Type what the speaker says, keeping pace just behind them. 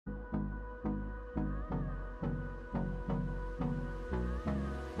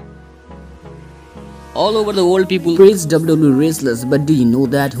All over the world, people praise WWE wrestlers, but do you know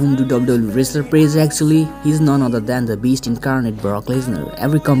that whom do WWE wrestler praise actually? He's none other than the Beast Incarnate Brock Lesnar.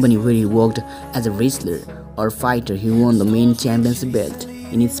 Every company where he worked as a wrestler or fighter, he won the main championship belt,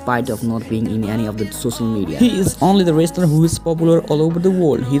 in spite of not being in any of the social media. He is only the wrestler who is popular all over the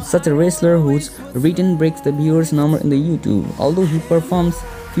world. He is such a wrestler whose written breaks the viewers number in the YouTube. Although he performs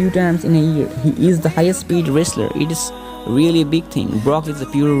few times in a year, he is the highest paid wrestler. It is really a big thing. Brock is a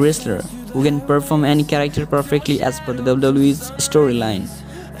pure wrestler who can perform any character perfectly as per the WWE's storyline.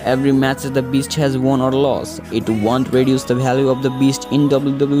 Every match the Beast has won or lost, it won't reduce the value of the Beast in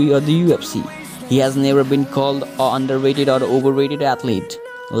WWE or the UFC. He has never been called an underrated or overrated athlete.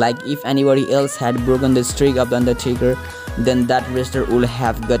 Like if anybody else had broken the streak of the Undertaker, then that wrestler would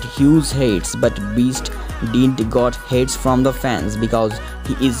have got huge hates, but Beast didn't got hates from the fans because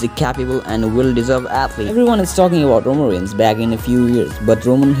he is a capable and well-deserved athlete. Everyone is talking about Roman Reigns back in a few years, but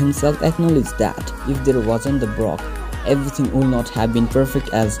Roman himself acknowledged that if there wasn't the Brock, everything would not have been perfect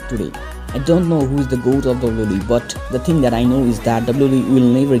as today. I don't know who is the GOAT of WWE, but the thing that I know is that WWE will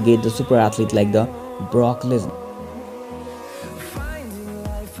never get the super athlete like the Brock Lesnar.